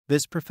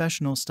This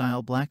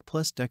professional-style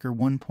BLACK+DECKER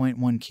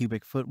 1.1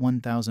 cubic foot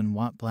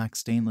 1000-watt black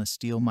stainless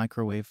steel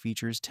microwave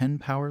features 10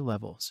 power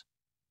levels,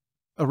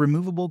 a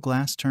removable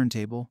glass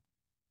turntable,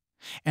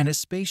 and a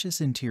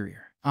spacious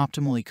interior.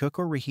 Optimally cook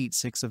or reheat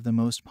 6 of the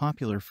most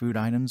popular food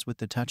items with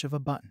the touch of a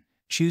button.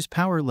 Choose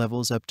power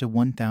levels up to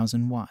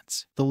 1000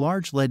 watts. The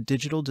large LED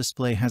digital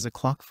display has a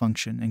clock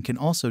function and can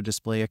also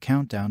display a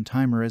countdown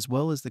timer as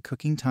well as the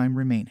cooking time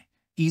remaining.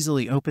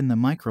 Easily open the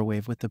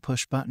microwave with the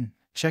push button.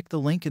 Check the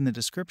link in the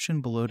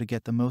description below to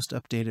get the most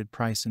updated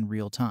price in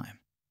real time.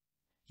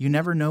 You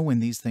never know when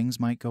these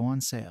things might go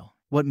on sale.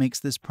 What makes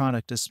this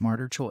product a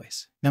smarter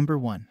choice? Number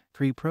 1.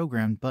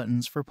 Pre-programmed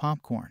buttons for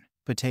popcorn,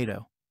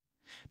 potato,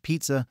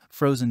 pizza,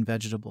 frozen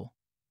vegetable,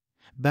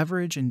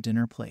 beverage, and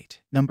dinner plate.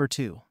 Number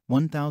 2.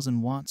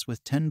 1000 watts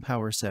with 10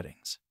 power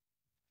settings.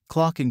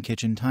 Clock and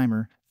kitchen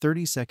timer,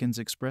 30 seconds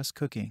express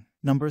cooking.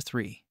 Number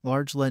 3.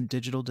 Large LED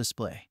digital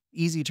display,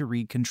 easy to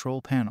read control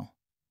panel,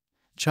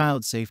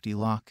 child safety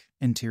lock,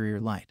 interior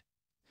light,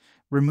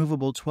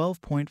 removable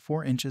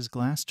 12.4 inches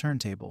glass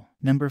turntable.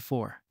 Number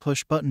 4.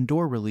 Push button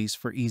door release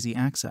for easy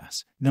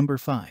access. Number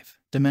 5.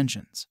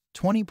 Dimensions: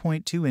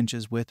 20.2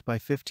 inches width by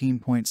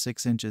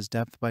 15.6 inches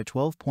depth by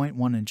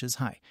 12.1 inches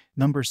high.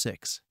 Number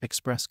 6.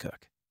 Express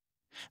cook.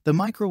 The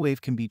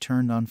microwave can be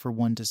turned on for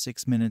 1 to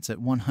 6 minutes at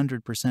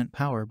 100%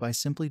 power by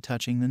simply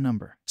touching the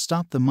number.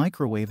 Stop the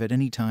microwave at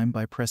any time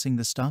by pressing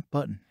the stop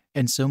button.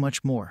 And so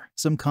much more.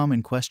 Some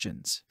common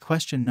questions.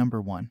 Question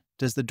number 1.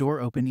 Does the door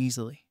open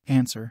easily?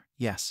 Answer: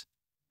 yes.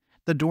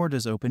 The door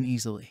does open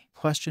easily.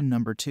 Question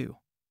number 2.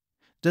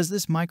 Does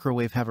this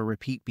microwave have a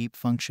repeat beep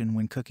function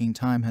when cooking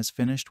time has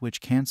finished,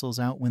 which cancels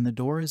out when the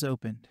door is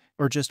opened,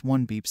 or just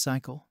one beep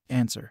cycle?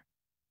 Answer: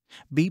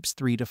 beeps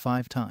 3 to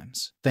 5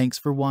 times. Thanks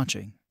for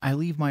watching. I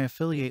leave my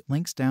affiliate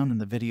links down in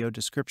the video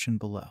description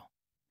below.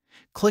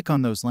 Click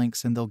on those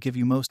links and they'll give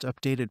you most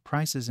updated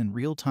prices in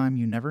real time.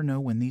 You never know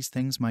when these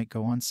things might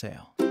go on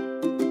sale.